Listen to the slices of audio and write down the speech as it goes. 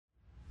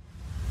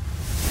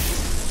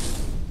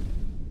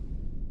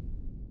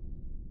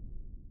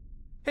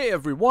Hey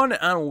everyone,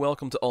 and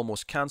welcome to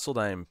Almost Cancelled.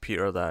 I'm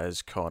Peter, that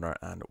is Connor,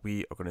 and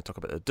we are going to talk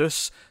about the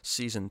Deuce,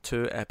 Season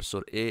 2,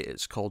 Episode 8.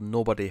 It's called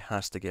Nobody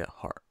Has to Get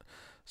Hurt.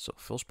 So,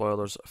 full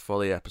spoilers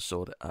for the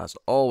episode, as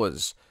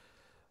always.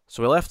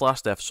 So we left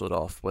last episode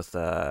off with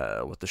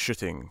the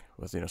shooting,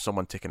 with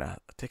someone taking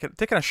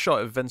a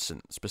shot at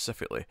Vincent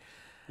specifically.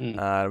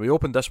 We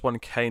opened this one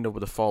kind of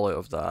with the fallout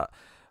of that,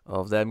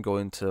 of them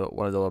going to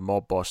one of the other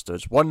mob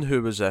bosses, one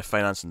who was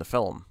financing the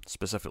film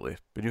specifically.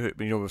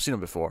 We've seen him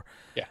before.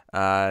 Yeah.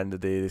 And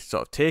they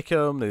sort of take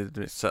him,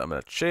 they sit him in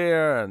a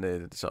chair, and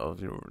they sort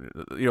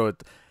of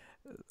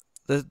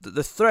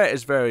the threat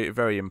is very,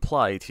 very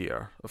implied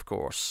here, of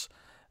course.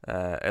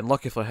 And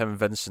lucky for him,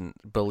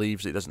 Vincent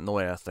believes that he doesn't know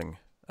anything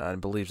and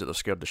believes that they're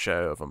scared the shit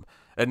out of him.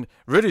 And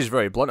Rudy's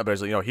very blunt about it.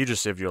 He's like, he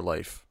just saved your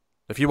life.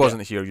 If he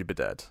wasn't here, you'd be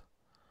dead.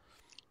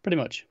 Pretty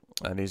much.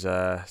 And he's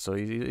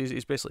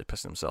basically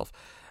pissing himself.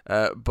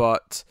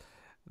 But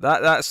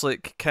that's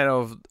like kind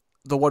of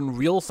the one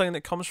real thing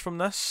that comes from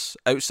this,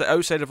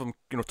 outside of him,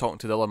 talking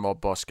to the other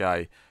mob boss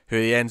guy, who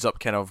he ends up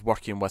kind of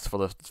working with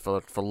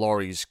for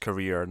Laurie's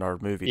career and our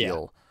movie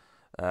deal.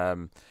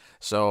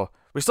 So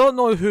we still don't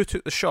know who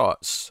took the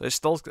shots. It's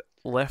still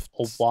left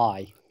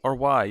or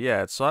why.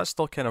 Yeah. So that's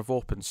still kind of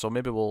open. So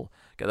maybe we'll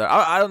get there.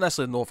 I don't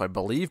necessarily know if I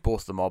believe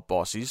both the mob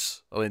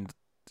bosses. I mean,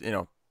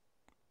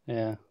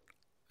 Yeah.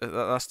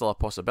 That's still a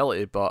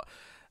possibility, but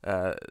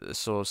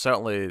so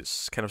certainly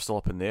it's kind of still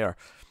up in the air.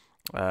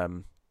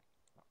 And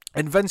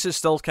Vince is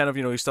still kind of,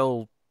 he's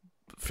still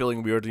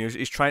feeling weird, and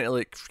he's trying to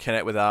like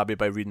connect with Abby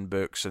by reading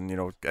books and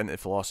into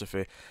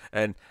philosophy.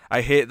 And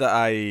I hate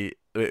that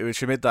when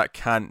she made that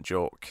Kant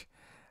joke,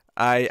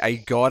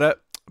 I got it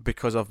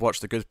because I've watched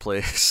The Good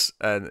Place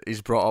and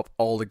he's brought up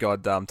all the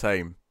goddamn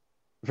time.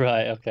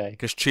 Right, okay.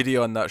 Because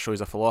Chidi on that show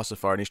is a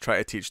philosopher and he's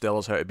trying to teach the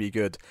others how to be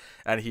good,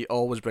 and he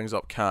always brings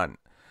up Kant.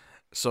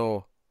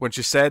 So when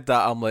she said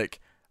that, I'm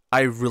like,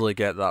 I really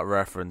get that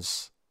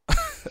reference,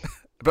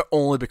 but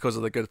only because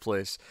of The Good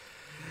Place.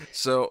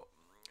 So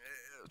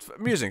it's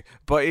amusing.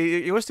 But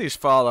he goes to his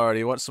father and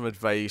he wants some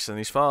advice, and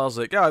his father's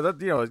like,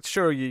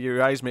 sure,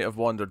 your eyes may have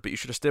wandered, but you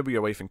should have stayed with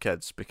your wife and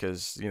kids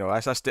because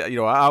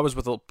I was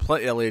with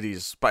plenty of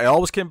ladies, but I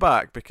always came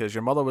back because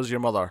your mother was your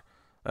mother,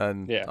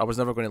 and I was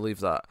never going to leave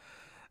that.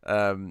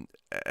 And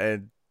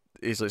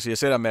he's like, so you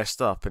said I messed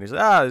up, and he's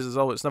like,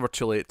 it's never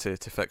too late to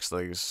fix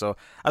things. So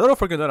I don't know if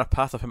we're going down a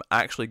path of him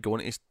actually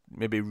going to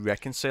maybe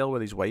reconcile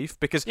with his wife,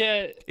 because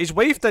his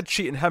wife did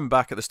cheat on him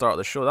back at the start of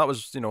the show. That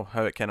was,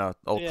 how it kind of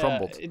all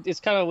crumbled. It's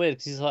kind of weird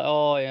because he's like,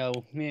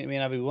 me and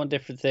Abby, we want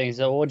different things.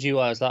 So what do you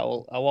want? I was like,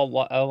 well,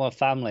 I want a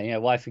family,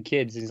 wife and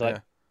kids. And he's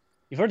like,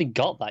 you've already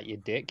got that, you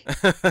dick.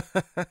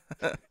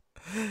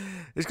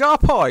 He's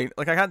got a point.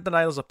 Like, I can't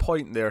deny there's a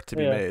point there to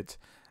be made.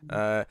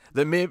 That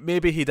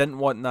maybe he didn't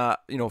want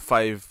that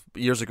 5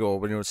 years ago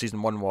when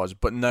season 1 was,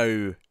 but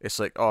now it's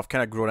like, I've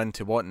kind of grown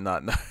into wanting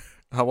that now.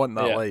 I want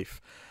that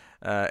life,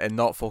 and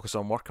not focus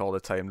on work all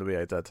the time the way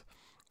I did.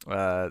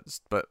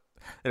 But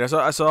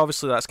so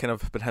obviously that's kind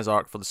of been his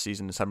arc for the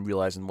season, is him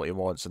realizing what he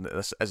wants and that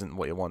this isn't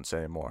what he wants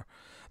anymore.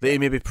 That he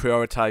maybe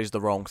prioritized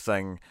the wrong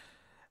thing,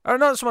 or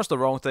not so much the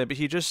wrong thing, but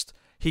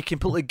he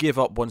completely gave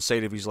up one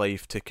side of his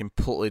life to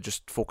completely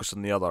just focus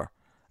on the other.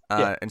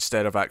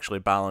 Instead of actually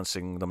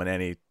balancing them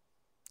in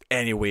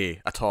any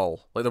way at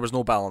all. Like, there was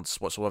no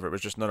balance whatsoever. It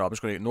was just, no, I'm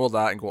just going to ignore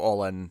that and go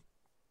all in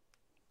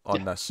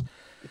on this.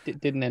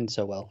 It didn't end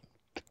so well.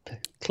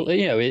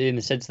 In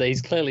the sense that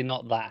he's clearly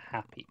not that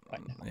happy right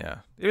now. Yeah.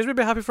 He was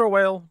maybe happy for a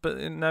while, but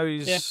now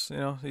he's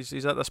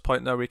he's at this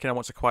point now where he kind of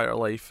wants a quieter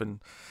life, and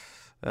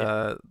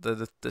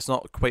it's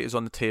not quite as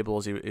on the table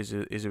as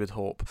he would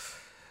hope.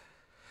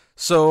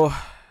 So,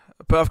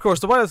 but of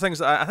course, one of the things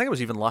that I think it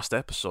was even last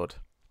episode,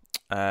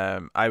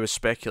 I was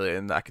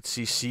speculating that I could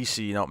see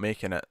Cece not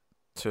making it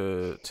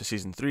to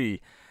season 3.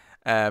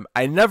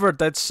 I never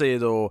did say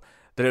though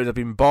that it would have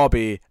been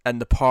Bobby in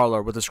the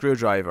parlor with a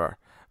screwdriver,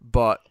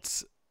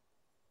 but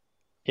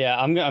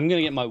I'm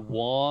gonna get my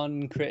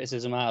one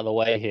criticism out of the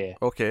way here.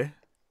 Okay.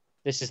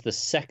 This is the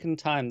second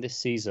time this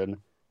season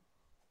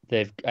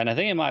and I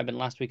think it might have been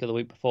last week or the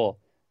week before,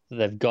 that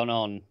they've gone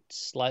on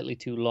slightly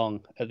too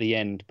long at the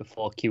end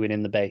before queuing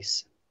in the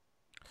base.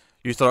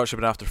 You thought it should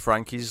have been after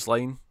Frankie's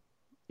line?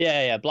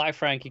 Yeah. Black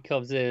Frankie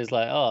comes in and is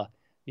like, oh,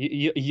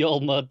 you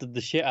all murdered the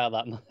shit out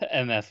of that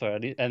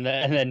MFer. And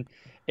then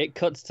it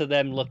cuts to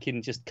them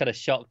looking just kind of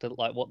shocked at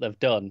like what they've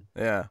done.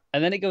 Yeah.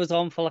 And then it goes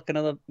on for like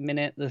another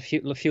minute, a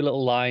few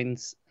little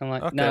lines. I'm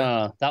like, okay.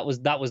 No, that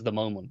was the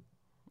moment.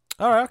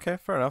 All right, okay,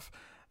 fair enough.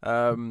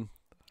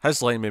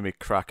 His line made me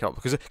crack up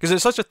because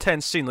it's such a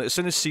tense scene. Like, as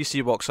soon as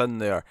CC walks in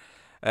there,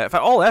 in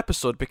fact, all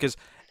episode, because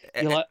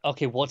you're like,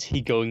 okay, what's he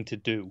going to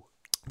do?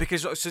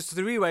 Because just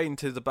to rewind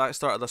to the back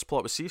start of this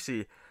plot with Cece,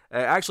 it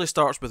actually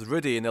starts with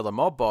Rudy and the other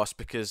mob boss,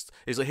 because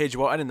he's like, hey, do you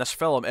want in this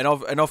film? And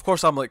of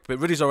course I'm like, but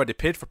Rudy's already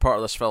paid for part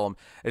of this film.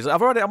 He's like,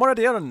 I'm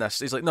already in on this.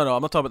 He's like, no,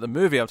 I'm not talking about the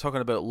movie, I'm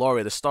talking about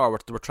Laurie, the star. We're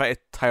trying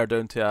to tie her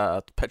down to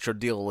a picture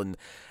deal. And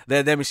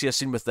then we see a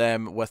scene with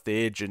them with the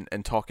agent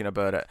and talking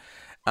about it.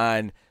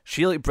 And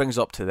she like brings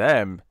up to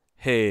them,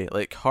 hey,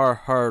 like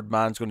her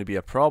man's going to be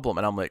a problem,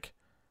 and I'm like,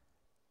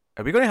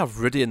 are we going to have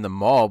Rudy and the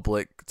mob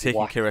like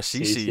taking care of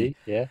Cece?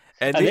 Yeah,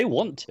 And they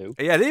want to.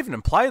 Yeah, they even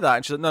imply that,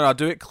 and she's like, no,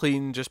 do it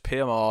clean, just pay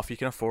him off, you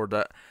can afford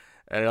it.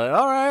 And you're like,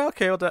 all right,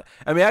 okay, we'll do it.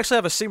 And we actually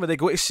have a scene where they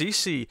go to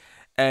Cece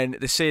and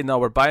they say, no,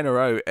 we're buying her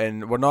out,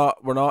 and we're not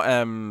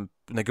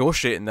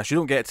negotiating this. You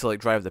don't get to like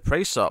drive the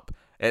price up.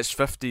 It's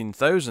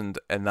 15,000,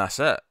 and that's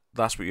it.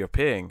 That's what you're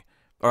paying,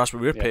 or that's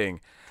what we're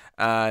paying.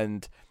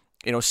 And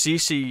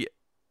Cece,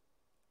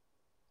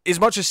 as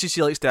much as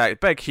Cece likes to act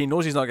big, he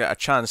knows he's not got a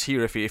chance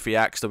here if he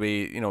acts the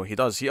way he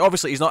does.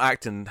 He's not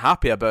acting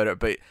happy about it,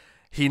 but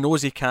he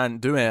knows he can't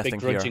do anything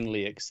here.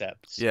 Begrudgingly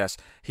accepts. Yes,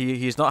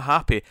 he's not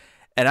happy,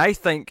 and I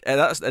think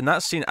in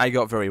that scene I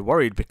got very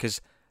worried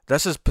because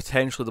this is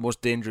potentially the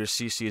most dangerous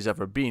Cece has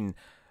ever been,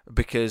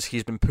 because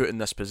he's been put in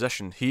this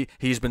position.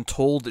 He's been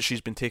told that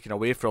she's been taken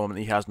away from him and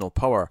he has no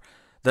power.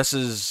 This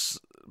is.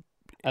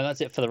 And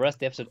that's it for the rest of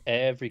the episode.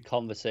 Every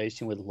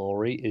conversation with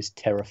Laurie is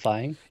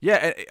terrifying.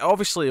 Yeah,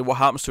 obviously what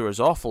happens to her is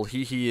awful.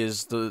 He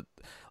is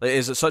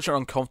is such an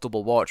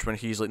uncomfortable watch when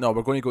he's like, no,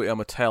 we're going to go to a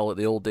motel like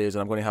the old days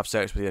and I'm going to have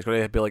sex with you. It's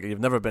going to be like you've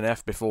never been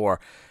F before.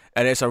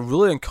 And it's a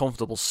really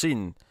uncomfortable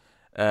scene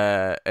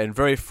and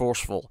very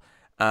forceful.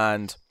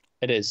 And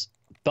it is.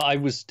 But I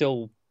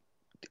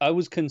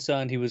was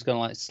concerned he was going to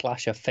like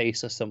slash her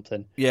face or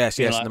something. Yes,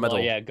 in the middle.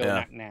 Go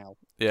back now.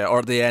 Yeah, or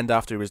at the end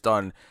after he was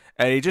done.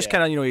 And he just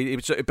kind of, he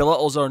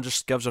belittles her and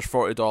just gives her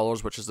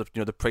 $40, which is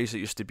the price it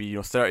used to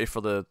be, 30 for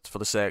the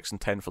sex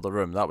and 10 for the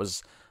room. That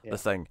was the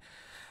thing.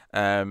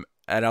 And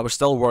I was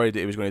still worried that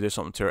he was going to do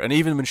something to her. And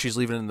even when she's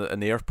leaving in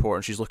the airport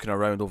and she's looking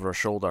around over her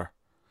shoulder,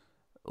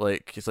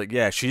 like it's like,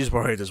 yeah, she's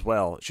worried as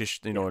well. She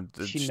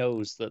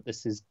knows that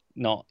this is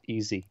not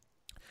easy.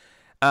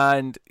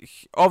 And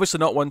obviously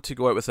not one to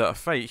go out without a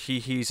fight.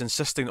 He's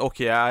insisting,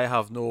 okay, I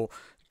have no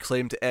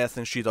claim to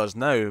anything she does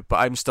now, but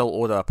I'm still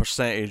owed a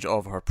percentage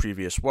of her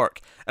previous work.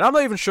 And I'm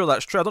not even sure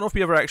that's true. I don't know if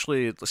we ever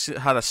actually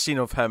had a scene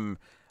of him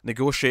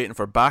negotiating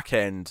for back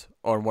end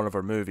on one of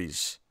her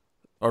movies,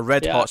 or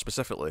Red Hot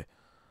specifically.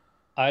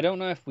 I don't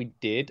know if we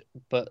did,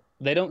 but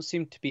they don't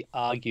seem to be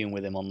arguing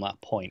with him on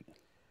that point.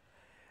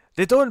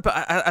 They don't,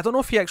 but I don't know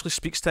if he actually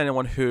speaks to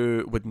anyone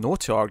who would know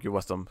to argue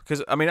with him.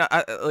 Because I mean,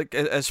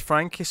 is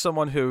Frankie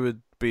someone who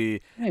would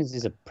be?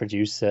 He's a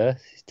producer,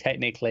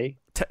 technically.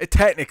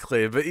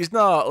 Technically, but he's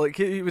not. Like,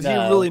 he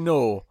really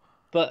know?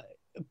 But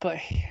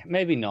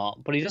maybe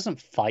not. But he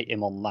doesn't fight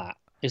him on that.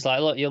 He's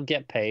like, look, you'll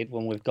get paid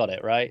when we've got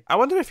it, right? I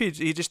wonder if he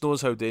just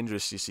knows how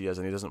dangerous CC is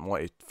and he doesn't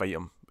want to fight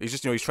him. He's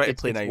just he's trying to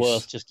play nice. It's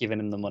worth just giving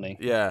him the money.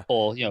 Yeah.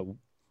 Or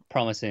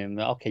promising him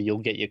that, okay, you'll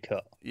get your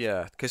cut.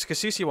 Yeah, because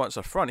CC wants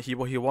a front. He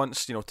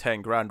wants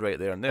 10 grand right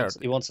there and there.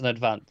 He wants an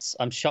advance.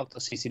 I'm shocked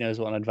that CC knows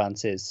what an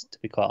advance is, to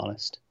be quite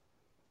honest.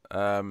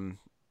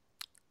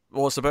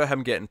 Well, it's about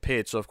him getting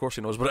paid, so of course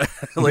he knows what it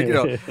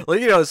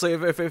it's like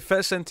if it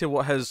fits into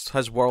what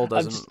his world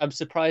is. I'm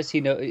surprised he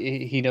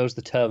knows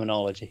the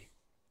terminology.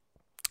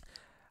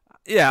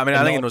 Yeah, I mean,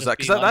 I think he knows that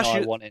because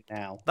I want it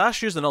now.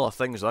 That's used in other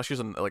things. That's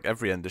used in like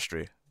every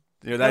industry.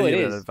 The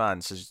idea of an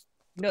advance is.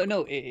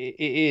 No, it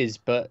is,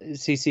 but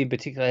CC in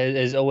particular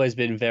has always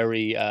been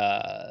very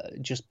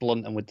just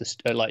blunt and with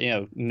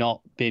the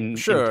not been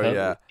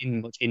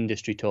in much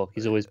industry talk.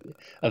 He's always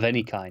of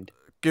any kind.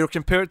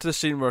 Compare it to the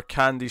scene where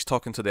Candy's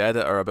talking to the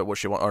editor about what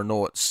she wants, or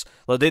notes.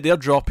 Like they're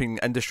dropping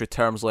industry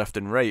terms left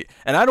and right,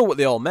 and I know what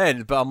they all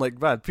meant, but I'm like,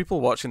 man,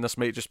 people watching this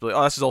might just be like,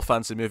 oh, this is all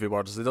fancy movie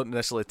words. They don't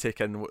necessarily take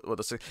in what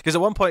they're saying. Because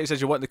at one point he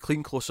says you want the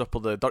clean close up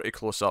or the dirty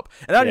close up,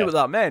 and I knew what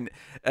that meant.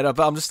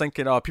 But I'm just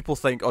thinking, people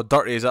think,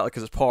 dirty, is that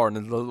because it's porn?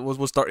 And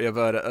what's dirty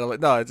about it? And I'm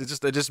like, no, it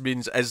just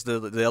means is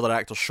the other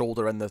actor's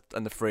shoulder in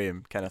the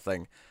frame kind of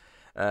thing.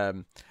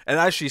 And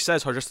as she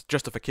says, her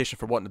justification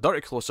for wanting the dirty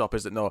close up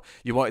is that no,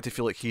 you want it to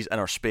feel like he's in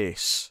her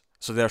space,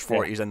 so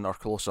therefore he's in our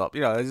close up.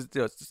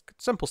 It's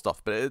simple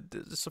stuff, but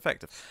it's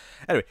effective.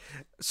 Anyway,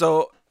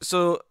 so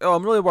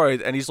I'm really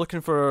worried, and he's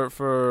looking for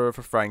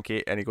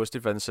Frankie, and he goes to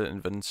Vincent,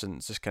 and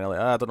Vincent's just kind of like,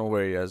 I don't know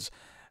where he is,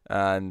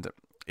 and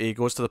he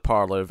goes to the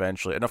parlor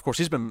eventually, and of course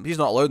he's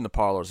not allowed in the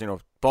parlors.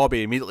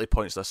 Bobby immediately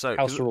points this out.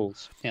 House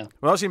rules. Yeah,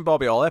 we've not seen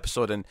Bobby all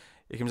episode, and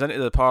he comes into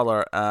the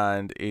parlor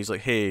and he's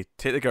like, "Hey,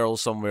 take the girls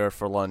somewhere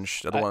for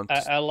lunch.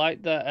 I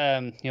like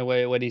that.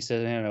 When he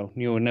says,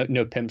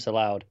 no pimps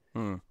allowed.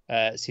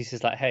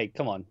 Cece's like, "Hey,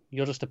 come on,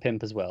 you're just a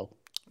pimp as well."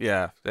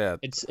 Yeah.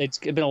 It's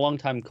been a long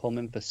time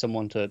coming for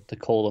someone to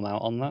call them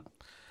out on that.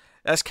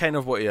 That's kind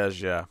of what he is,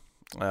 yeah.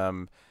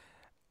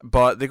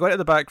 But they go into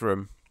the back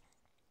room,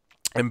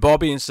 and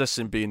Bobby insists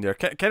on being there,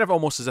 kind of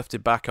almost as if to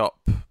back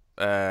up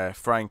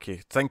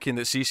Frankie, thinking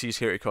that Cece's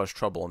here to cause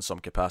trouble in some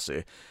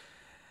capacity.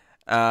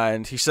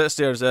 And he sits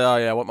there and says, "Oh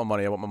yeah, I want my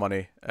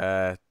money."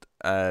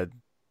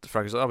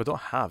 Frankie's like, "Oh, we don't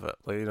have it."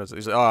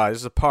 He's like, "Oh, this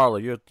is a parlor.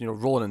 You're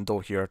rolling in dough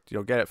here.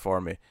 Get it for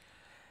me."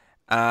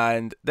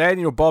 And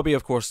then Bobby,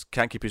 of course,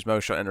 can't keep his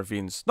mouth shut.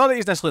 Intervenes. Not that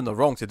he's necessarily in the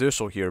wrong to do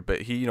so here,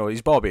 but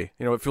he's Bobby.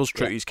 It feels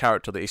true to his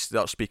character that he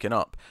starts speaking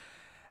up.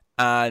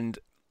 And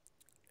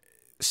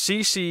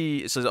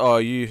Cece says, "Oh,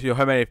 you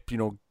how many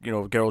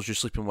girls you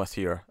sleeping with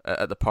here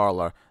at the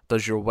parlor?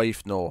 Does your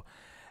wife know?"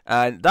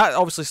 And that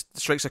obviously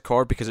strikes a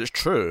chord because it's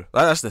true.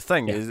 That's the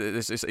thing.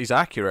 Yeah. He's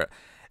accurate.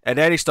 And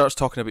then he starts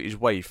talking about his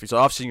wife. He's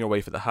like, "I've seen your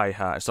wife at the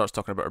hi-hat," and starts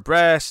talking about her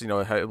breasts,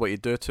 what you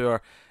do to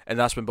her. And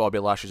that's when Bobby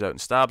lashes out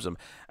and stabs him.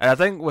 And I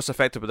think what's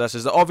effective with this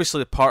is that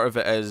obviously part of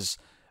it is,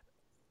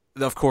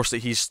 of course, that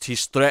he's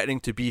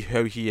threatening to be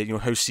how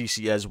how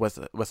Cece is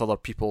with other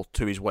people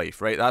to his wife,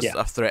 right? That's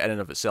a threat in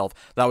and of itself.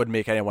 That would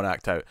make anyone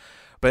act out.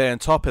 But then on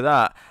top of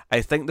that,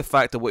 I think the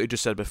fact that what you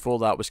just said before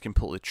that was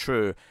completely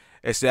true.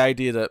 It's the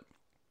idea that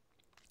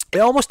it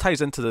almost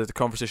ties into the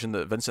conversation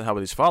that Vincent had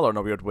with his father in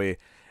a weird way,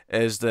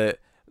 is that,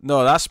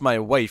 no, that's my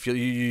wife.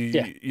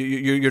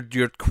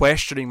 You're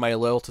questioning my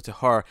loyalty to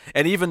her,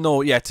 and even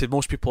though, to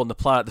most people on the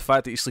planet, the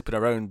fact that he's sleeping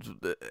around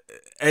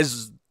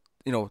is,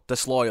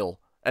 disloyal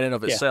in and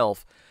of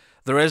itself.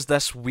 There is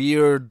this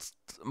weird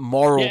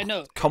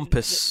moral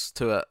compass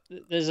to it.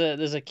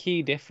 There's a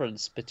key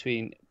difference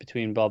between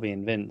Bobby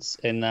and Vince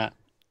in that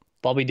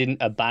Bobby didn't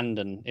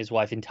abandon his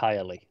wife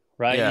entirely.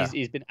 Right, yeah.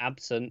 He's been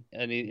absent,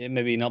 and he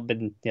maybe not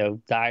been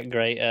that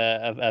great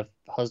of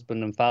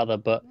husband and father,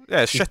 but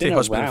shitty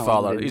husband and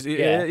father.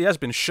 He has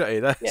been shitty.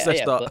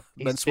 That's not.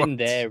 He's been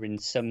there in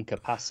some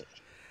capacity.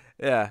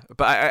 Yeah,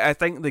 but I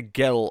think the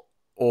guilt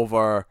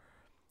over,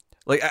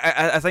 like,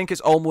 I think it's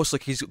almost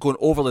like he's going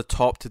over the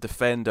top to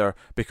defend her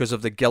because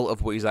of the guilt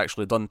of what he's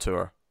actually done to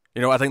her.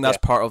 I think that's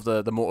part of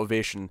the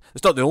motivation.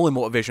 It's not the only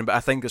motivation, but I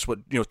think it's what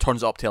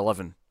turns it up to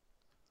 11.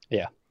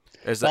 Yeah,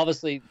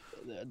 obviously.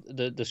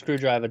 The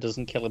screwdriver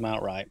doesn't kill him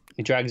outright.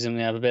 He drags him and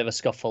they have a bit of a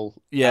scuffle.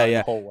 In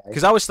the hallway.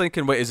 Because I was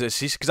thinking, wait, is it?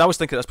 Because I was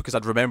thinking that's because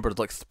I'd remembered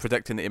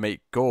predicting that he might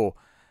go.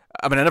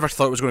 I mean, I never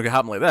thought it was going to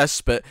happen like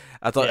this, but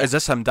I thought, is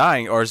this him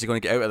dying, or is he going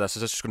to get out of this?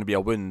 Is this just going to be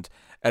a wound?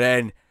 And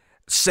then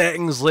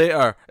seconds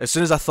later, as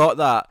soon as I thought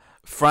that,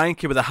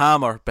 Frankie with a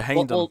hammer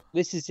behind him. Well,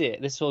 this is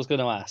it. This is what I was going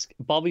to ask.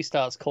 Bobby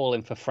starts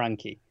calling for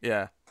Frankie.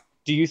 Yeah.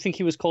 Do you think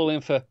he was calling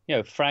for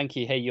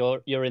Frankie? Hey,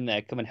 you're in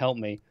there. Come and help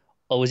me.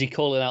 Or was he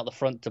calling out the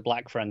front to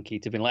Black Frankie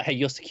to be like, "Hey,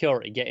 your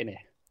security, get in here"?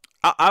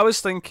 I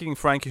was thinking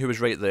Frankie, who was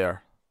right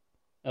there.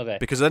 Okay.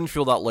 Because it didn't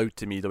feel that loud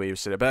to me the way he was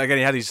saying it. But again,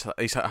 he had his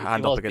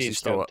hand up against his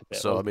throat,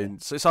 so I mean,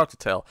 it's hard to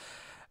tell.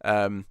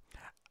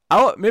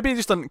 Maybe he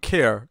just didn't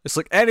care. It's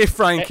like any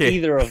Frankie.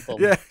 Either of them.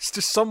 Yeah, it's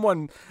just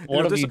someone.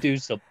 What if you do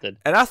something?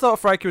 And I thought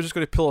Frankie was just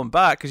going to pull him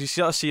back because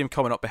you see him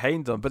coming up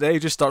behind him, but then he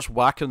just starts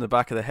whacking him in the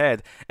back of the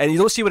head, and you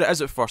don't see what it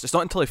is at first. It's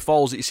not until he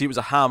falls that you see it was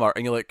a hammer,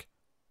 and you're like,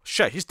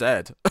 shit, he's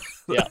dead.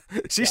 Yeah.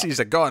 Cece's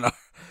a goner.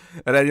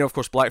 And then, of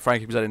course, Black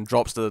Frankie comes in and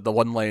drops the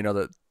one-liner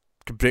that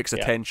breaks the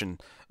tension.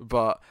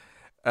 But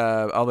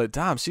I'm like,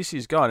 damn,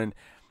 Cece's gone. And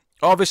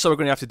obviously we're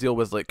going to have to deal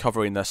with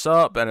covering this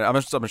up. And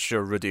I'm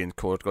sure Rudy and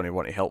Co are going to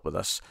want to help with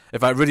this. In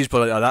fact, Rudy's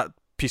probably like, that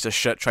piece of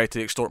shit tried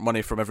to extort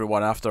money from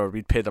everyone after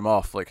we'd paid them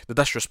off. Like, the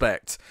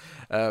disrespect.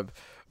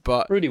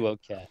 But Rudy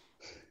won't care.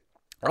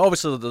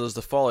 Obviously, there's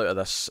the fallout of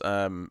this,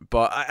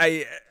 but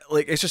I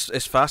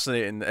it's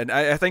fascinating, and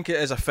I think it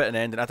is a fitting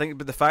ending. I think,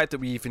 but the fact that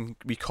we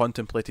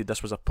contemplated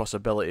this was a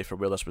possibility for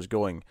where this was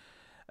going,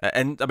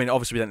 and I mean,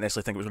 obviously, we didn't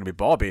necessarily think it was going to be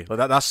Bobby. Like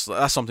that's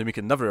something we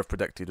could never have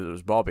predicted that it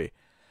was Bobby.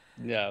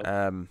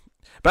 Yeah.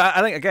 But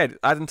I think, again,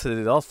 adding to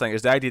the other thing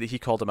is the idea that he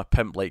called him a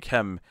pimp like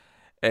him,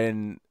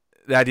 and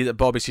the idea that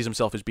Bobby sees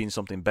himself as being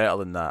something better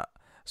than that.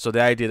 So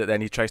the idea that then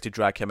he tries to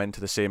drag him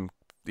into the same,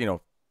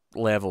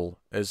 level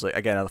is, like,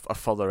 again, a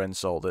further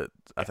insult that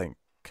I think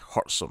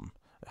hurts him.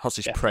 It hurts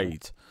his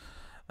pride.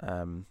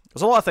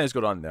 There's a lot of things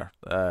going on there.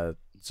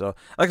 So,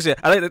 like I say,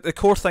 I think the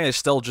core thing is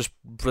still just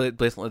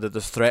blatantly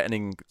the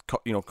threatening,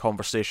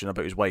 conversation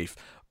about his wife.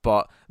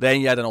 But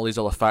then you add in all these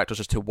other factors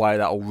as to why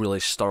that'll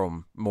really stir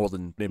him more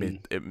than maybe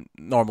it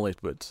normally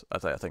would. I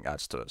think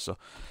adds to it. So,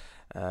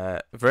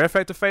 very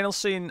effective final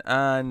scene,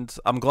 and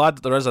I'm glad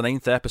that there is a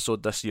 9th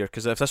episode this year,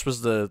 because if this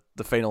was the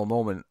final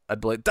moment,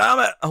 I'd be like, damn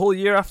it, a whole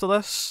year after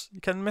this? You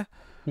kidding me?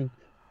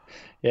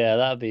 Yeah,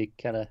 that'd be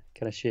kind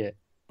of shit.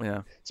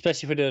 Yeah,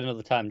 especially if we do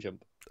another time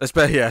jump.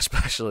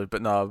 Especially,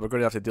 but no, we're going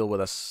to have to deal with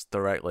this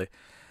directly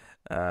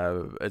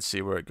and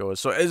see where it goes.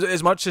 So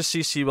as much as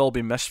CC will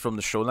be missed from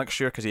the show next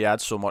year because he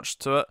adds so much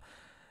to it,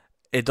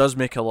 it does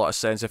make a lot of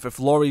sense. If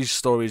Laurie's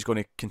story is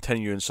going to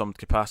continue in some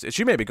capacity,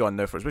 she may be gone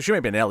now for us, but she may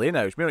be in LA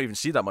now. We may not even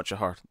see that much of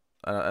her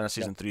in a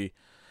season 3.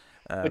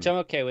 Which I'm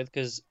okay with,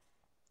 because,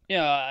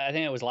 I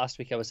think it was last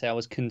week I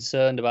was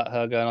concerned about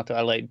her going out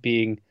to LA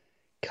being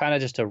kind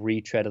of just a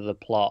retread of the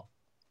plot,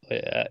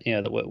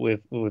 that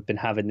we've been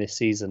having this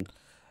season.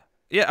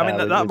 Yeah, I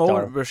mean, that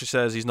moment where she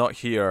says he's not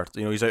here,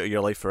 he's out of your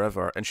life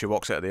forever, and she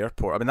walks out of the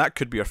airport, I mean, that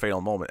could be her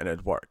final moment, and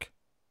it'd work.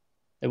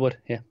 It would,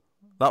 yeah.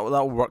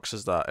 That works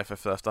as that, if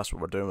that's what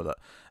we're doing with it.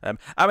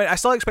 I mean, I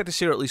still expect to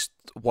see her at least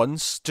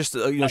once, just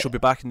she'll be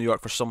back in New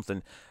York for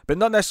something, but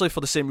not necessarily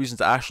for the same reasons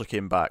that Ashley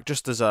came back,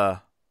 just as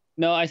a...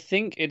 No, I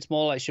think it's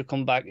more like she'll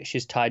come back,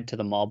 she's tied to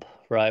the mob,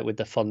 right, with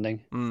the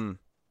funding.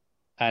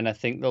 And I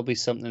think there'll be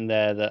something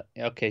there that,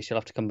 okay, she'll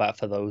have to come back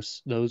for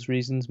those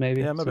reasons,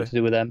 maybe. Yeah, maybe. Something to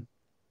do with them.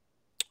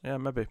 Yeah,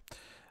 maybe.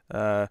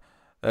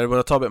 And when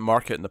I talk about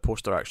marketing the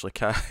poster, actually,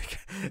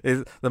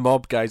 the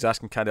mob guy's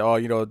asking Candy,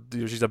 "Oh,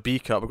 she's a B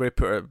cup. We're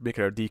going to make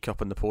her a D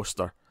cup in the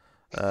poster.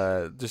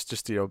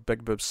 Just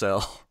big boob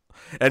sell."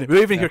 And we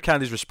don't even hear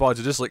Candy's response.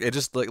 It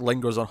just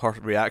lingers on her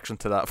reaction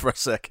to that for a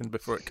second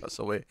before it cuts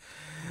away.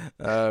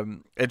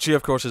 And she,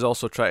 of course, is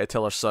also trying to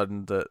tell her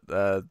son that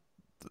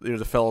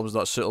the film's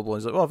not suitable.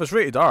 And he's like, "Well, if it's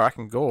rated R, I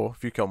can go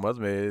if you come with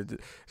me."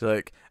 He's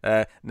like,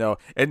 "No."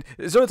 And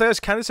the only thing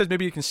is, Candy says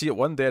maybe you can see it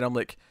one day, and I'm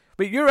like,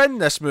 "Wait, you're in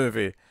this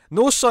movie.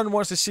 No son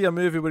wants to see a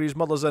movie where his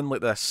mother's in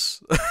like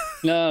this."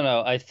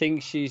 No. I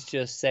think she's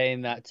just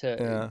saying that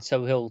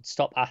so he'll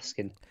stop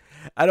asking.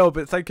 I know,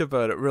 but think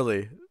about it,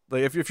 really.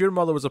 Like, if your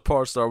mother was a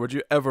porn star, would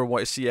you ever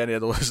want to see any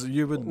of those?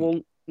 You wouldn't.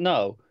 Well,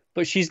 no.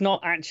 But she's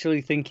not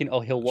actually thinking, "Oh,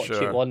 he'll watch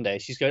it one day."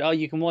 She's going, "Oh,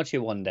 you can watch it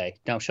one day."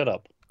 Now, shut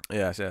up.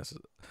 Yes.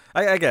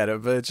 I get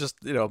it, but it's just,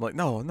 I'm like,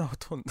 no,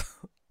 don't.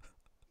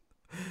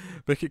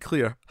 Make it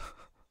clear.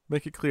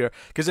 Make it clear.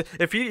 Because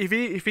if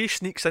he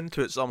sneaks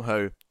into it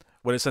somehow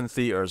when it's in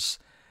theaters,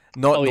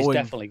 not he's knowing,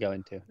 definitely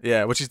going to.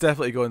 Yeah, which he's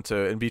definitely going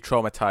to, and be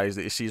traumatized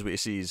that he sees what he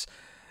sees.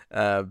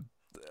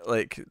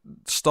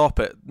 Stop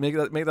it. Make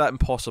that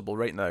impossible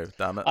right now.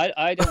 Damn it.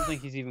 I don't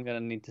think he's even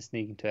going to need to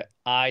sneak into it.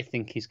 I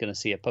think he's going to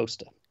see a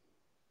poster.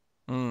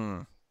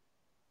 And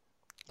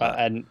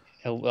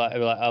he'll be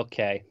like,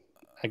 "Okay,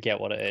 I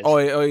get what it is."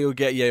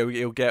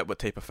 He'll get what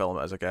type of film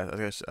it is. I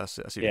guess I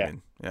see what you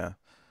mean. Yeah.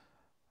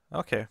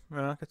 Okay.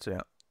 Yeah, I could see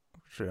it.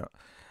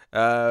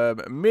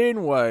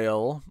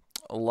 Meanwhile,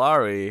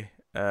 Larry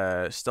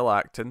still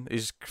acting.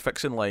 He's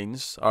fixing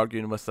lines,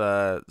 arguing with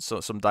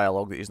some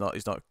dialogue that he's not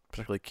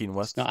particularly keen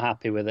with. He's not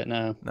happy with it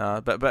now. Nah,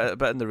 but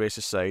in the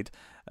racist side,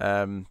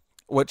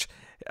 which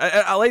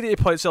I like that he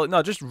points out.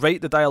 No, just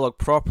write the dialogue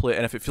properly,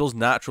 and if it feels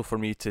natural for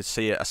me to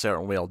say it a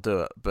certain way, I'll do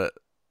it. But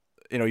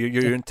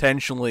you're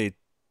intentionally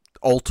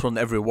altering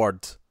every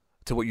word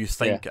to what you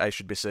think I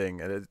should be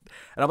saying, and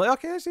I'm like,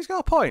 okay, he's got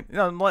a point.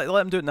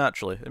 Let him do it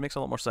naturally. It makes a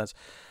lot more sense.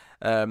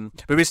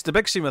 But the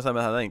big scene with him,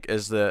 I think,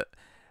 is that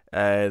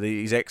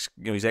his ex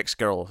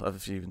girl,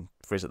 if you even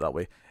phrase it that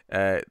way,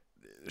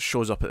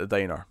 shows up at the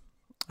diner,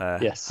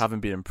 having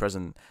been in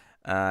prison,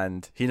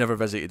 and he never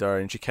visited her,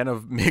 and she kind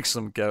of makes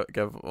him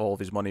give all of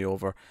his money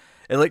over,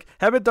 and like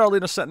him and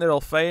Darlene are sitting there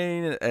all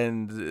fine,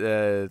 and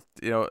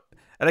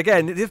and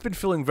again, they've been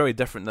feeling very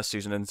different this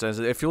season in the sense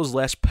that it feels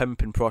less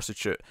pimp and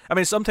prostitute. I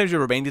mean, sometimes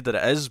you're reminded that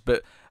it is,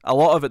 but a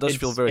lot of it does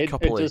feel very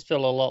coupley. It does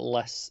feel a lot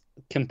less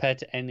compared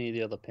to any of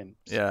the other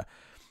pimps. Yeah.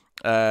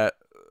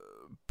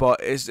 But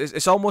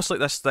it's almost like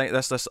this thing,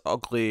 this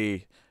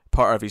ugly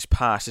part of his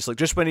past. It's like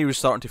just when he was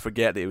starting to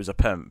forget that he was a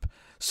pimp,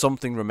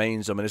 something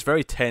reminds him, and it's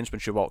very tense when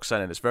she walks in,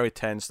 and it's very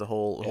tense the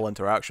whole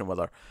interaction with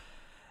her.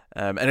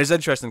 And it's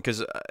interesting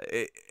because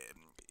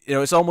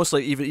it's almost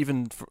like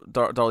even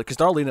Darlene, because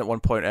Darlene at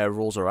one point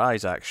rolls her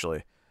eyes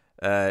actually.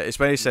 It's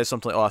when he says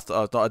something like,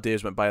 "Oh, not a day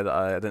has went by that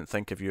I didn't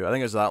think of you." I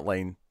think it's that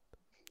line.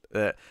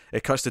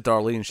 It cuts to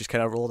Darlene, she's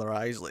kind of rolling her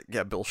eyes like,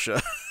 "Yeah,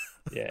 bullshit."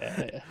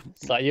 Yeah.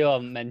 It's like you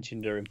haven't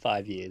mentioned her in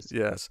 5 years.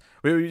 Yes,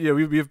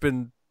 we've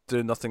been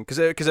doing nothing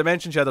because I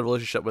mentioned she had a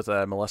relationship with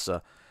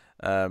Melissa,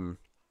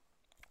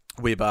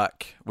 way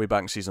back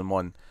in season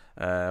 1,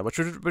 which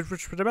we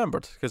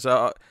remembered because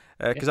that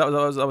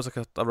was like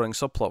a running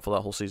subplot for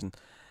that whole season,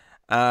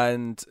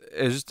 and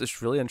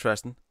it's really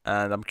interesting,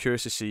 and I'm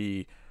curious to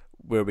see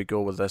where we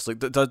go with this. Like,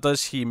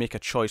 does he make a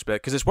choice?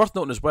 Because it's worth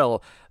noting as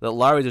well that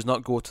Larry does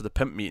not go to the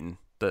pimp meeting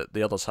that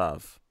the others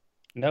have.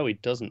 No, he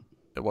doesn't.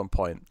 At one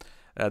point,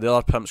 the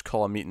other pimps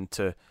call a meeting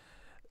to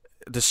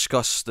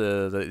discuss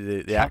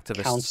the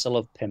activists. Council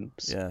of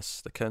Pimps. Yes,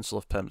 the Council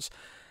of Pimps.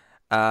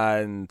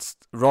 And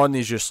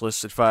Rodney's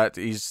useless. In fact,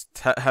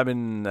 him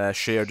and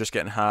Shay are just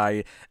getting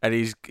high, and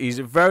he's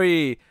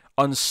very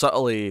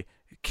unsubtly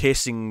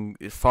casing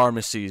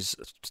pharmacies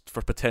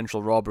for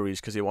potential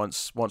robberies because he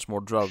wants more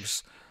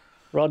drugs.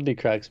 Rodney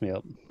cracks me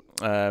up.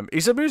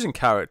 He's an amusing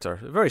character,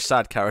 a very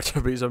sad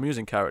character, but he's an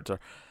amusing character.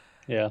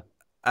 Yeah.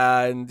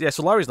 And yeah,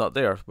 so Larry's not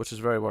there, which is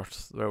very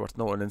worth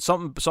noting. And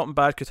something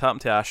bad could happen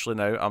to Ashley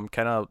now. I'm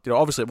kind of,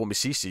 obviously it won't be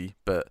Cece,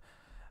 but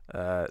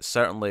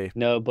certainly.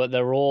 No, but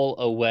they're all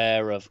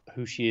aware of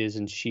who she is,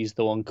 and she's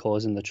the one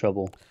causing the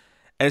trouble.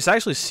 And it's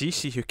actually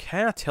Cece who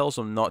kind of tells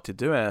him not to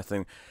do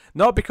anything,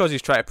 not because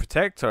he's trying to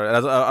protect her.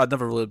 And I'd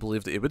never really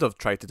believed that he would have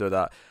tried to do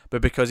that,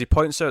 but because he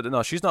points out that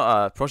no, she's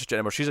not a prostitute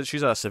anymore.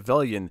 She's a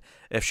civilian.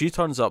 If she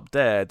turns up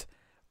dead,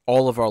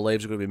 all of our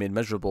lives are going to be made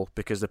miserable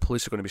because the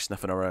police are going to be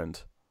sniffing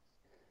around.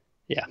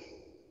 Yeah.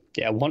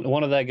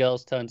 One of their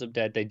girls turns up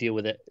dead. They deal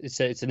with it. It's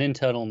an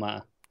internal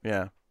matter.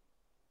 Yeah.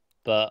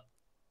 But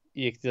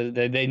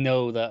they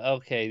know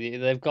that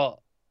they've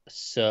got a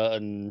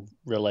certain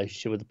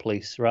relationship with the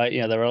police, right?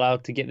 They're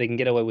allowed to they can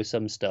get away with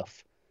some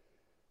stuff,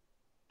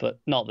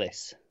 but not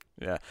this.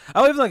 Yeah,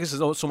 I don't even think it's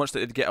not so much that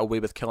they'd get away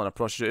with killing a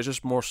prostitute. It's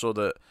just more so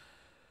that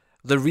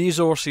the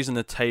resources and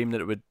the time that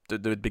it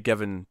would be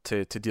given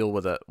to deal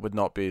with it would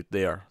not be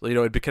there.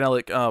 It'd be kind of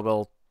like,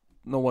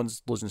 no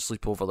one's losing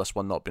sleep over this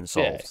one not being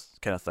solved,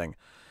 kind of thing.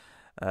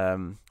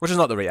 Which is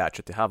not the right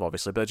attitude to have,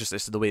 obviously, but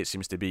it's the way it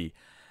seems to be.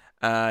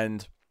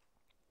 And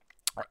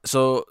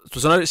So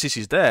now that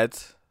Cece's dead,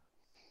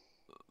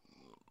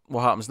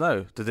 what happens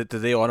now? Did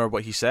they honour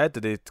what he said?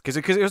 Did they? Because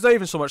it was not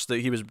even so much that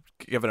he was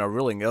given a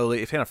ruling.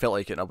 It kind of felt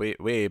like it in a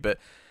way, but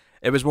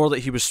it was more that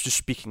he was just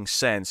speaking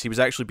sense. He was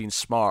actually being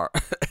smart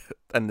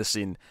in the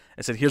scene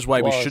and said, "Here's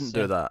why we shouldn't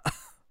do that."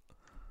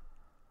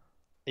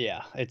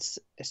 Yeah, it's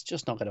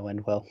just not going to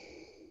end well.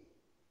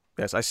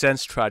 Yes, I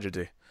sense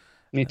tragedy.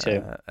 Me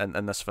too.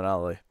 In this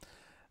finale.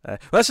 Well,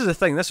 this is the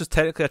thing. This was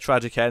technically a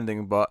tragic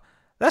ending, but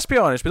let's be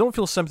honest, we don't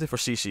feel sympathy for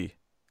Cece.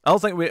 I don't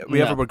think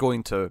we ever were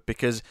going to,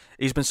 because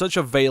he's been such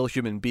a vile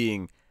human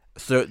being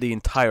throughout the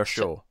entire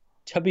show.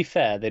 To be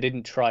fair, they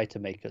didn't try to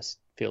make us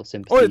feel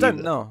sympathy. Oh, they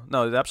didn't.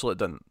 No, they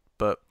absolutely didn't.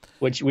 But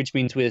which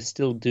means we're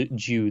still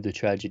due the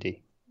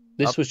tragedy.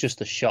 This was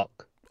just a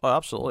shock. Oh,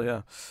 absolutely,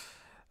 yeah.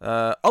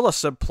 Other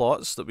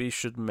subplots that we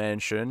should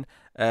mention: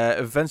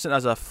 Vincent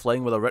has a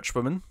fling with a rich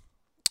woman,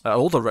 an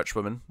older rich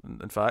woman,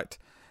 in fact.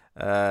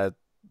 And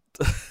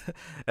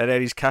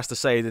then he's cast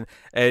aside,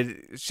 and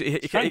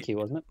Frankie,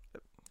 wasn't it?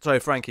 Sorry,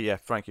 Frankie. Yeah,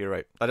 Frankie. You're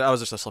right. I was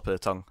just a slip of the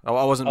tongue. I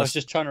wasn't. I was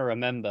just trying to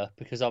remember,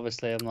 because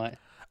obviously I'm like,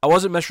 I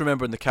wasn't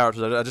misremembering the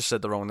characters. I just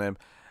said the wrong name.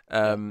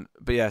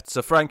 But yeah,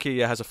 so Frankie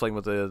has a fling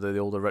with the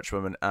older rich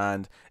woman,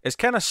 and it's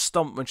kind of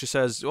stumped when she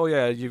says, "Oh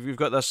yeah, you've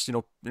got this,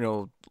 you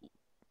know,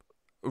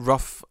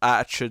 rough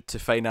attitude to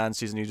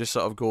finances, and you just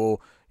sort of go,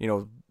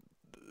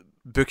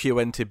 book you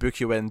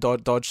in,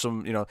 dodge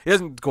some, He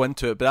doesn't go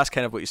into it, but that's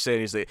kind of what he's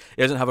saying. Is that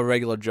he doesn't have a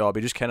regular job.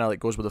 He just kind of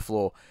like goes with the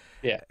flow.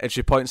 Yeah. And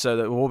she points out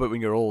that, well, what about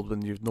when you're old,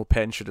 when you've no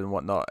pension and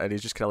whatnot? And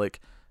he's just kind of like,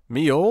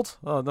 me old?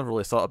 Oh, I never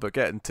really thought about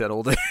getting to an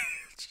old age.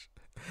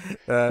 He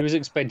was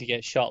expecting to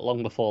get shot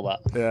long before that.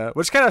 Yeah,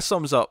 which kind of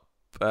sums up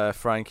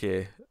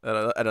Frankie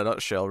in a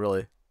nutshell,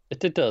 really.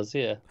 It does,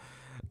 yeah.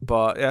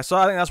 But yeah, so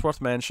I think that's worth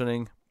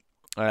mentioning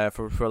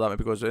for that,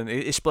 because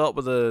he split up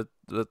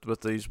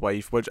with his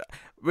wife, which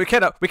we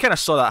kind of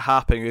saw that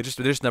happening. They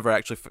just never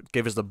actually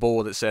gave us the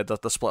bow that said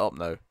that they're split up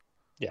now.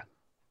 Yeah,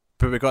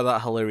 but we got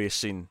that hilarious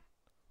scene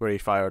where he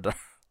fired her.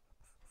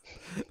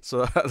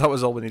 So that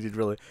was all we needed,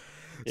 really.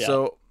 Yeah.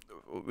 So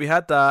we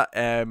had that.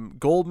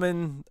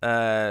 Goldman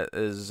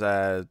is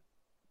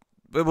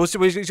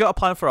he's got a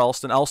plan for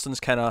Alston. Alston's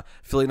kind of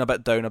feeling a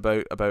bit down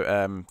about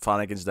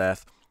Flanagan's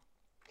death,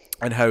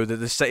 and how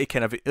the city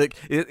kind of, like,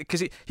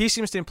 because he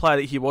seems to imply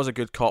that he was a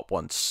good cop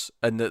once,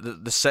 and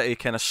the city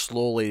kind of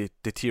slowly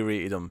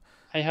deteriorated him.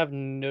 I have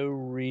no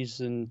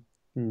reason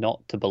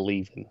not to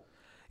believe him.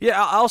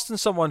 Yeah,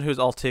 Alston's someone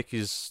I'll take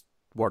his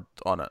word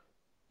on it.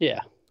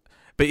 Yeah.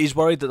 But he's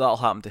worried that that'll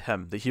happen to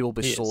him, that he will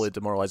be slowly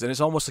demoralised. And it's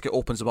almost like it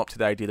opens him up to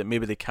the idea that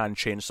maybe they can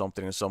change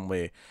something in some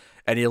way.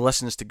 And he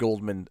listens to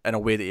Goldman in a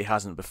way that he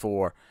hasn't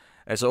before.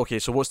 And it's like, okay,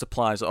 so what's the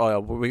plan? It's like,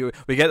 oh, yeah,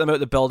 we get them out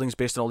of the buildings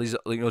based on all these,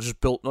 just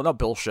not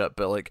bullshit,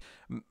 but like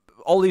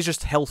all these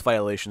just health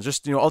violations,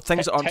 just, all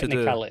things that aren't to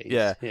do.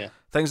 Yeah,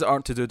 things that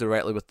aren't to do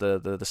directly with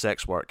the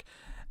sex work.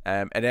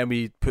 And then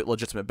we put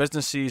legitimate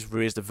businesses,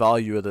 raise the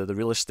value of the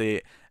real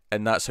estate,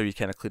 and that's how you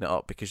kind of clean it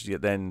up, because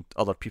then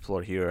other people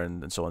are here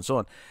and so on and so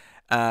on.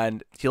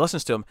 And he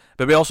listens to him,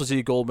 but we also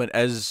see Goldman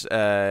is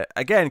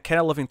again kind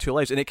of living two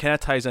lives, and it kind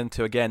of ties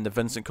into again the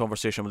Vincent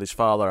conversation with his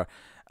father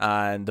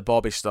and the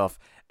Bobby stuff,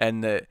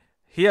 and that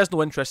he has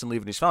no interest in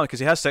leaving his family because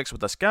he has sex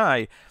with this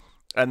guy,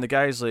 and the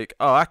guy's like,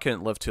 "Oh, I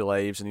couldn't live two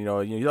lives, and you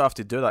don't have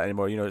to do that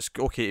anymore. It's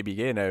okay to be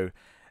gay now,"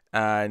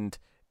 and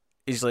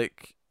he's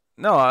like,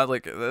 "No,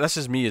 this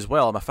is me as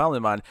well. I'm a family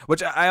man,"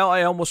 which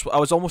I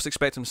was almost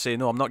expecting him to say,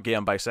 "No, I'm not gay.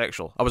 I'm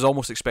bisexual." I was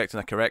almost expecting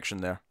a correction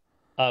there.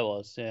 I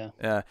was, yeah.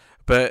 Yeah,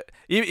 but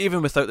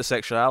even without the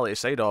sexuality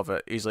side of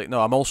it, he's like,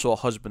 no, I'm also a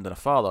husband and a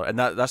father, and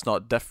that's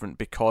not different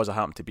because I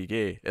happen to be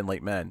gay and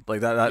like men.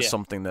 Like that's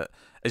something that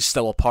is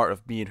still a part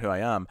of me and who I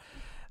am.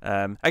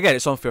 Again,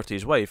 it's unfair to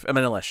his wife. I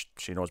mean, unless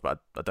she knows, but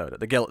I doubt it.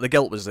 The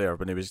guilt was there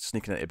when he was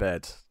sneaking into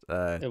bed.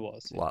 It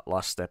was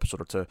last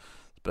episode or two,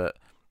 but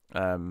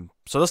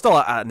so there's still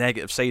a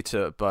negative side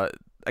to it. But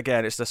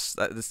again, it's this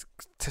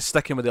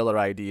sticking with the other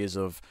ideas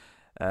of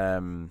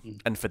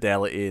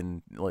infidelity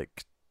and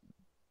like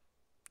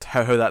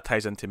how that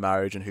ties into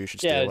marriage and who should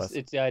stay with.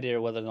 It's the idea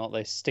of whether or not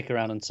they stick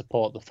around and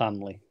support the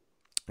family.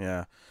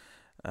 Yeah.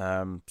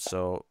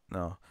 So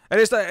no, and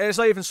it's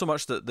not even so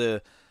much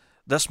that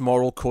this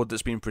moral code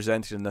that's being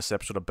presented in this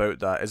episode about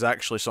that is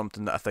actually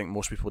something that I think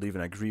most people would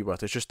even agree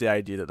with. It's just the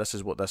idea that this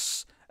is what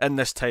in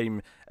this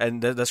time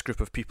and this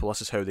group of people,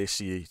 this is how they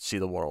see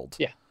the world.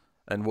 Yeah.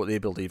 And what they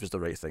believe is the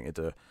right thing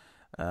to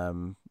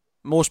do.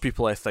 Most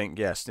people, I think,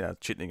 yes,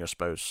 cheating your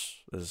spouse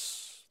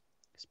is.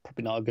 It's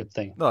probably not a good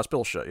thing. No, it's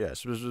bullshit,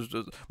 yes.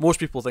 Most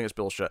people think it's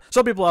bullshit.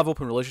 Some people have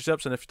open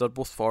relationships, and if they're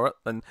both for it,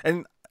 and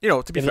to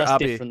be fair, that's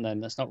Abby... That's different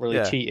then. That's not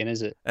really cheating,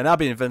 is it? And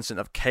Abby and Vincent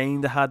have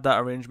kind of had that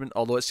arrangement,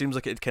 although it seems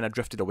like it had kind of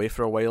drifted away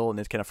for a while, and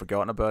they'd kind of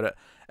forgotten about it.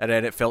 And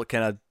then it felt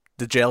kind of...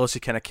 The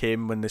jealousy kind of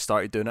came when they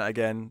started doing it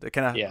again. It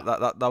kind of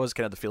that was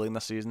kind of the feeling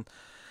this season.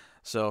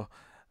 So,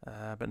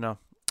 but no.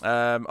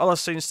 Other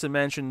scenes to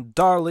mention,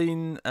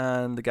 Darlene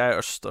and the guy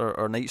at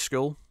our night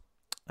school.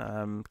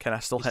 Kind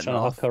of still hitting trying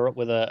off. To hook her up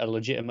with a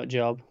legitimate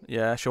job.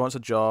 Yeah, she wants a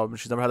job.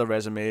 She's never had a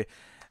resume,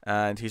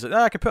 And he's like,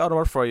 I can put on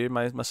order for you.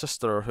 My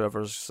sister or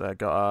whoever's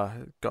got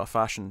a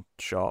fashion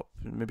shop.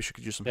 Maybe she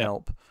could use some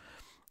help.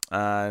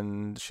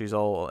 And she's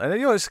all, and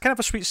it's kind of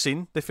a sweet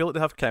scene. They feel like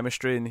they have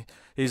chemistry, and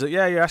he's like,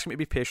 you're asking me to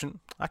be patient.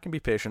 I can be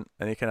patient.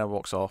 And he kind of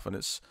walks off, and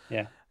it's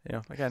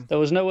again. There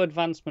was no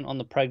advancement on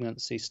the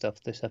pregnancy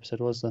stuff this episode,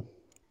 was there?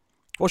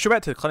 Well, she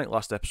went to the clinic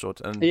last episode,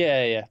 and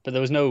yeah, but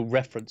there was no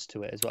reference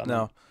to it, is what I mean.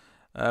 No,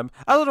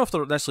 I don't know if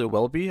there necessarily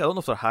will be. I don't know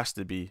if there has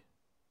to be.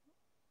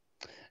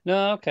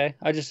 No, okay.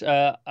 I just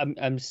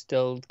I'm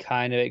still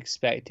kind of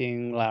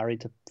expecting Larry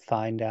to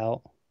find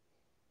out.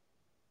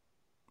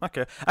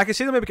 Okay, I can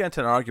see them maybe getting into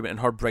an argument, and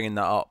her bringing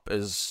that up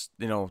is,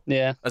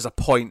 as a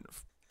point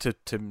to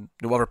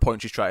whatever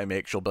point she's trying to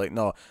make. She'll be like,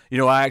 no,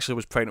 I actually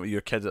was pregnant with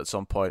your kid at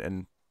some point,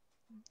 and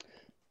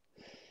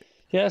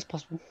yeah, it's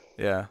possible.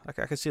 Yeah, I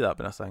can see that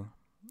being a thing.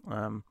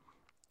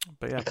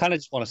 But yeah, I kind of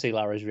just want to see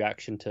Larry's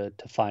reaction to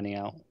finding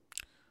out.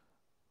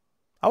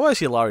 I want to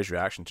see Larry's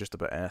reaction just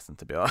about anything,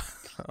 to be honest.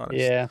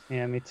 Yeah,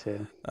 me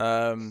too.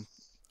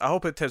 I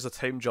hope it takes a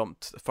time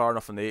jump far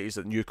enough in the 80s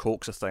that New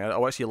Coke's a thing. I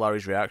want to see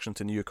Larry's reaction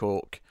to New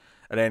Coke,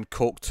 and then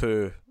Coke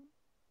 2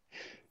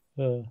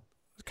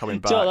 coming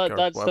back.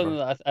 That's something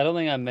that I don't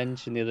think I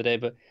mentioned the other day,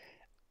 but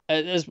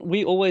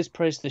we always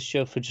praise this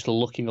show for just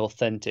looking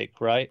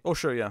authentic, right? Oh,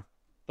 sure, yeah.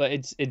 But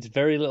it's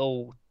very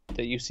little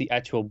that you see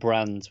actual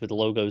brands with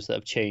logos that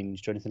have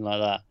changed or anything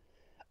like that.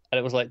 And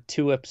it was like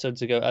 2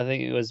 episodes ago, I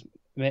think it was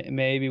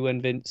maybe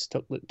when Vince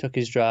took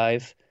his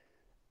drive,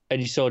 and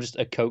you saw just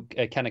a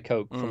can of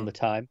Coke from the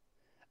time,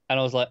 and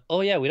I was like,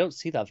 oh yeah, we don't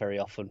see that very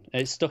often,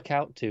 and it stuck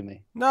out to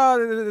me.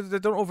 No, they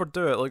don't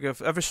overdo it. Like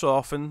if every so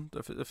often,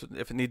 if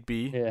it need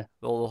be,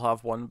 they'll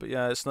have one. But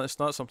yeah, it's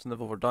not something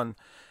they've overdone,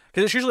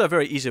 because it's usually a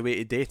very easy way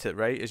to date it,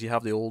 right? Is you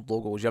have the old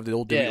logos, you have the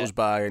old Doritos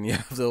bag, and you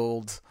have the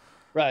old.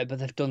 Right, but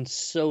they've done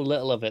so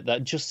little of it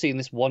that just seeing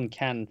this one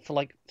can for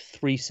like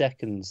 3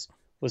 seconds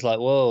was like,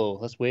 whoa,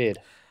 that's weird.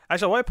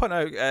 Actually, I want to point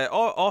out,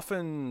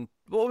 often,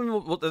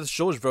 the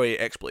show is very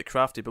expertly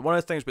crafted, but one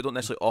of the things we don't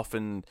necessarily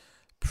often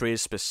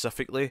praise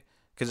specifically,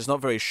 because it's not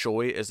very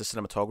showy, is the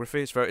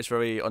cinematography. It's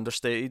very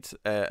understated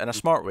in a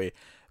smart way.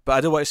 But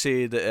I do want to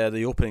say that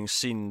the opening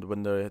scene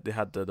when they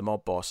had the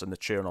mob boss in the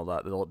chair and all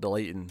that, the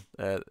lighting,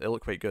 it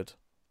looked quite good.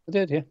 It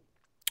did, yeah.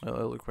 It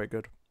looked quite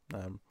good.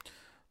 And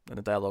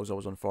the dialogue's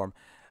always on form.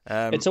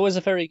 It's always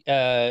a very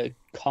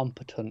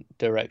competent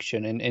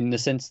direction in the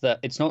sense that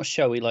it's not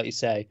showy, like you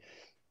say,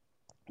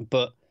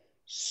 but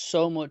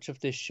so much of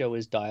this show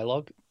is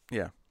dialogue.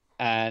 Yeah.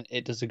 And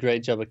it does a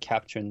great job of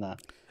capturing that.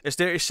 It's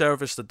there to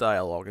service the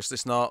dialogue.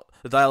 It's not,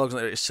 the dialogue's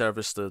not there to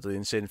service the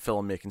insane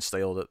filmmaking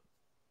style that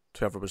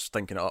whoever was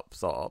thinking it up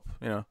thought up,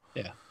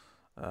 Yeah.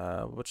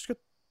 Which is good.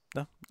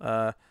 No.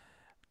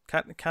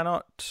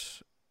 Cannot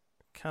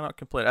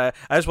complain. I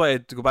just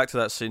wanted to go back to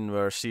that scene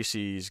where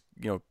Cece's,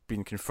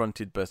 being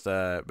confronted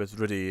with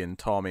Rudy and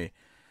Tommy,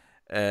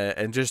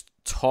 and just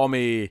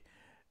Tommy,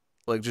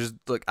 just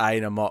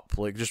eyeing him up,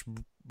 just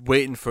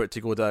waiting for it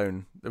to go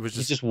down. It was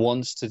he just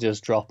wants to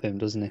just drop him,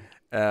 doesn't he?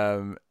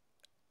 And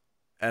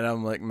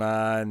I'm like,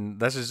 man,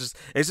 it's just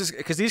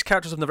because these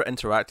characters have never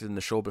interacted in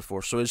the show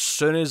before. So as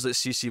soon as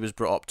Cece was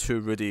brought up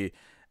to Rudy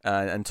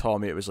and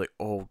Tommy, it was like,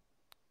 oh,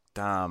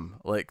 damn,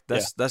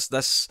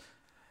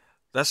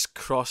 this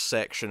cross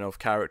section of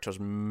characters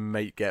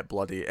might get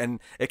bloody, and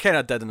it kind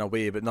of did in a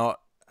way, but not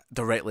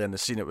directly in the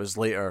scene. It was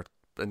later,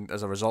 and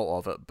as a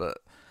result of it. But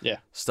yeah,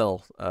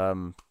 still,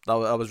 that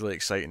was really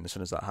exciting as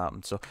soon as that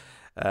happened. So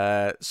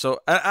I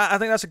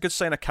think that's a good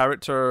sign of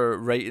character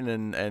writing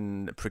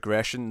and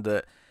progression.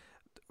 That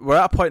we're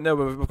at a point now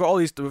where we've got all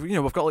these,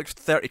 we've got like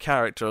 30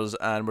 characters,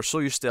 and we're so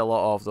used to a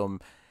lot of them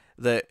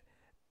that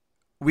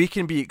we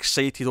can be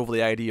excited over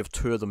the idea of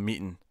 2 of them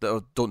meeting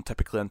that don't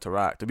typically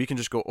interact, and we can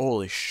just go,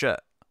 holy shit.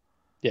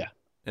 Yeah.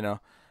 And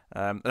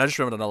I just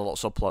remembered another little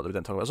subplot that we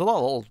didn't talk about. There's a lot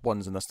of little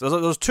ones in this.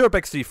 There's 2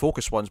 big 3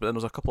 focus ones, but then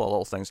there's a couple of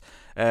little things.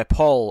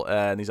 Paul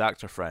and his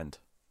actor friend.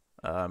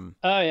 Oh,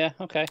 yeah,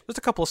 okay. Just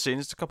a couple of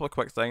scenes, just a couple of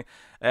quick things.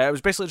 It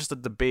was basically just a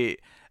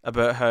debate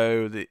about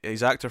how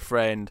his actor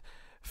friend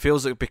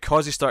feels like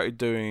because he started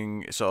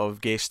doing sort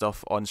of gay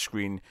stuff on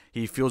screen,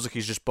 he feels like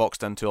he's just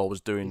boxed into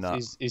always doing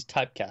that. He's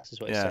typecast, is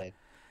what he's saying.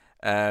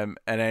 And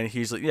then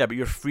he's like, yeah, but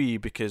you're free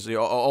because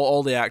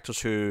all the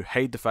actors who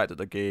hide the fact that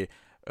they're gay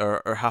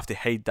or have to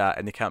hide that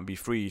and they can't be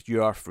free.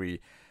 You are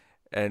free.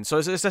 And so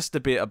it's this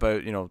debate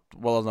about,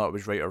 whether or not it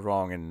was right or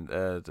wrong. And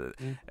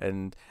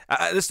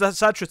the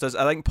sad truth is,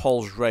 I think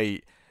Paul's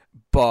right,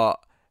 but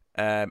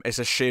it's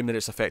a shame that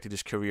it's affected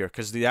his career,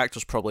 because the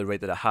actor's probably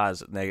right that it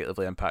has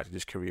negatively impacted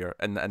his career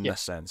in this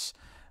sense.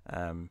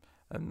 And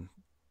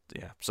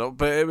yeah, so,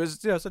 but it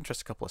was, it's an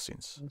interesting couple of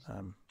scenes.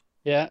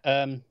 We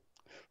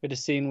had a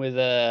scene with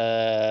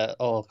the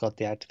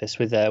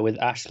activist with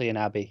Ashley and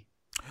Abby.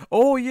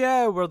 Oh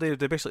yeah, where they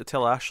basically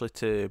tell Ashley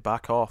to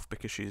back off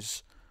because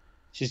she's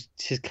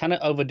kind of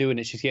overdoing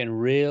it. She's getting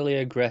really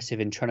aggressive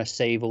in trying to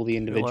save all the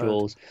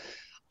individuals.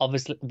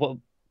 Obviously,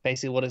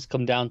 what it's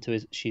come down to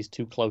is she's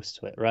too close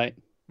to it, right?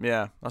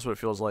 Yeah, that's what it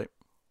feels like.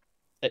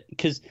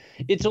 because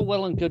it's all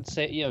well and good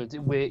say,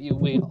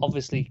 we're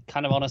obviously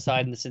kind of on her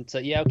side in the sense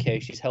that, yeah, okay,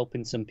 she's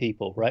helping some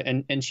people, right?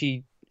 And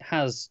she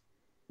has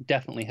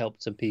definitely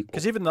helped some people.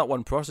 Because even that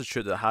one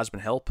prostitute that has been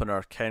helping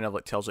her kind of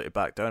like tells her to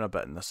back down a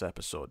bit in this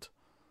episode.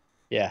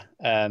 Yeah.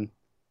 And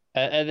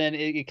then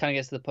it kind of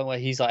gets to the point where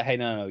he's like, hey,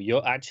 no,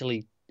 you're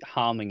actually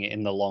harming it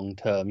in the long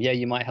term. Yeah,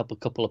 you might help a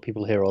couple of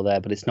people here or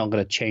there, but it's not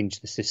going to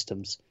change the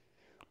systems,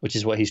 which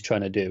is what he's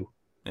trying to do.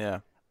 Yeah.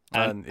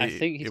 And I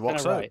think he's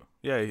walks out. Right.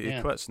 Yeah, he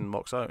quits and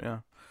walks out, yeah.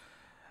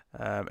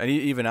 And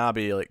even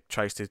Abby like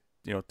tries to,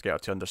 to get her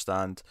to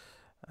understand.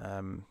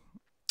 And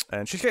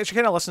she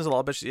kind of listens a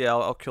little bit.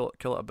 I'll kill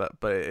it a bit,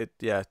 but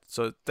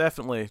so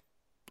definitely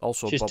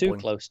also she's bubbling. Too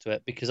close to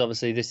it because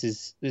obviously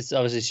this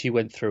obviously she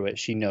went through it.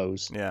 She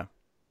knows. Yeah.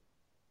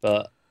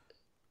 But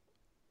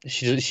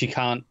she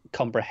can't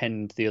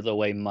comprehend the other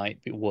way might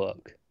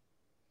work.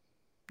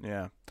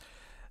 Yeah.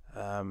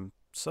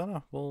 So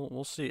no,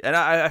 we'll see, and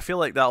I feel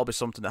like that'll be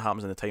something that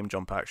happens in the time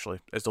jump.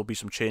 Actually, is there'll be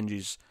some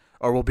changes,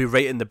 or we'll be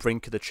right in the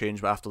brink of the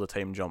change after the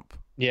time jump.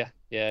 Yeah,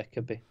 it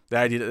could be. The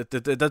idea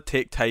that it did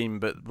take time,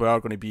 but we are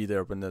going to be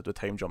there when the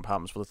time jump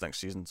happens for the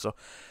next season. So,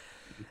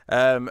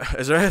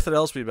 is there anything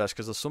else we missed?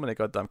 Because there's so many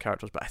goddamn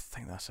characters, but I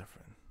think that's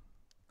everything.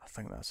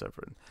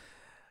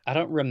 I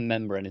don't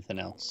remember anything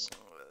else.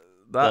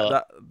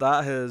 That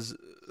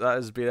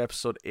has been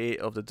episode 8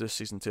 of the Deuce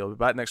season 2. I'll be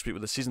back next week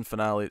with the season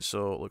finale,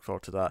 so look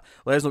forward to that.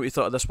 Let us know what you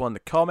thought of this one in the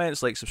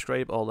comments, like,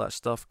 subscribe, all that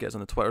stuff. Get us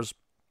on the Twitters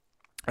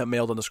at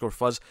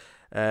mailed_fuzz.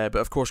 But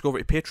of course, go over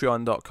to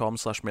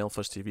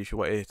patreon.com/mailedfuzztv if you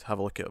want to have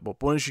a look at what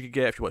bonus you could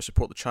get, if you want to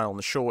support the channel and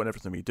the show and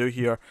everything we do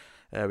here.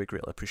 We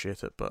greatly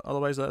appreciate it. But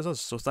otherwise, that is us.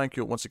 So thank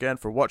you once again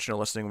for watching or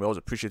listening. We always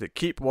appreciate it.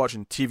 Keep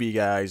watching TV,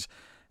 guys.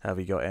 Have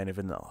you got any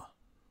vanilla?